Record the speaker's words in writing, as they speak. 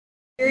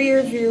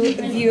Superior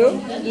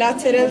view,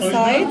 lateral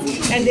side,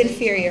 and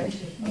inferior.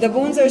 The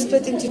bones are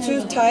split into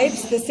two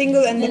types, the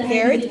single and the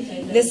paired.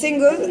 The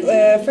single,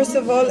 first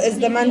of all, is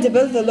the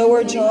mandible, the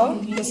lower jaw,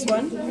 this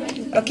one.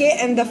 Okay,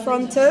 and the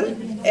frontal,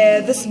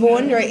 this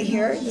bone right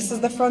here, this is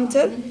the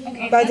frontal.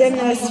 But then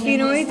the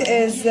sphenoid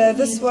is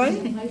this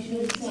one,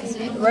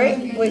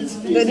 right? Wait,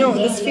 no,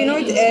 the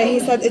sphenoid, he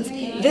said it's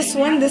this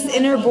one, this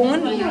inner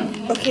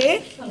bone,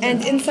 okay?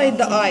 And inside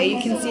the eye,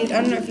 you can see it. I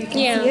don't know if you can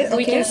see it. Okay,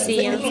 we can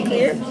see it. It's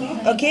clear.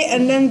 Okay,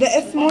 and then the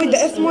ethmoid,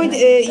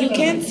 you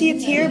can't see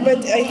it here, but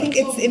I think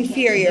it's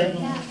inferior.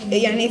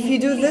 And if you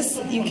do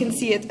this, you can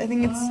see it. I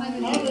think it's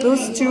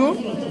those two.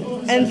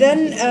 And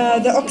then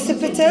the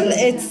occipital,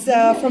 it's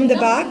from the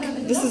back.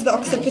 This is the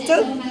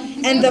occipital.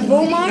 And the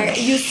vomer,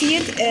 you see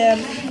it,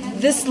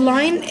 this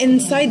line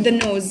inside the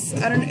nose.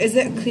 I don't know, is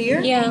it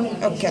clear? Yeah.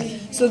 Okay.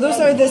 So those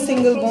are the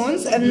single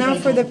bones. And now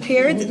for the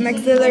paired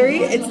maxillary,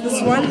 it's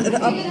this one, the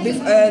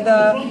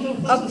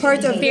up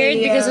part of paired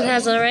the because it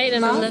has a right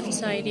and a mouth. left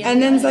side. Yeah. And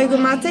then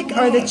zygomatic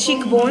are the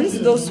cheekbones,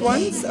 those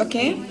ones,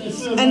 okay?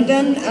 And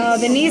then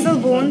the nasal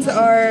bones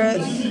are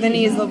the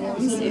nasal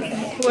bones.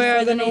 Where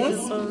are the nose?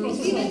 nasal bones?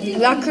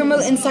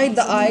 Lacrimal inside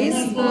the eyes.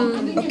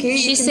 Okay.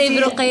 She said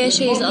Ruqayya,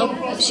 she's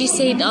up. She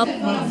said up.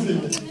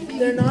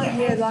 They're not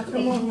here.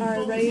 Lacrimal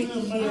are right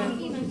here.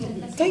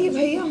 طيب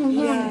هيهم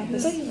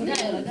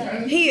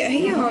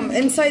هيهم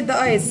inside the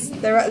eyes,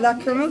 the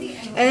lacrimal,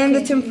 and then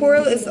the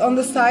temporal is on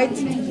the side.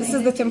 This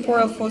is the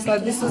temporal fossa.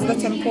 This is the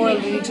temporal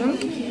region.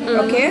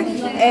 Okay.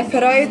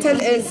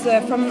 Parietal is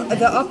from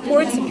the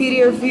upward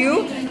superior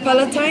view.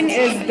 Palatine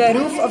is the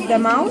roof of the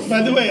mouth.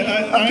 By the way,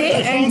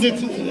 I found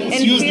it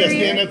useless.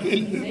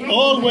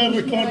 All were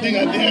recording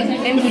at the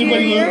end.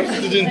 Inferior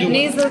Didn't do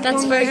nasal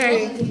That's for her.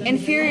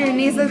 Inferior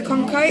nasal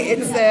conchae.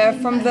 It's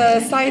from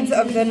the sides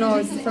of the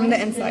nose, from the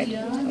inside.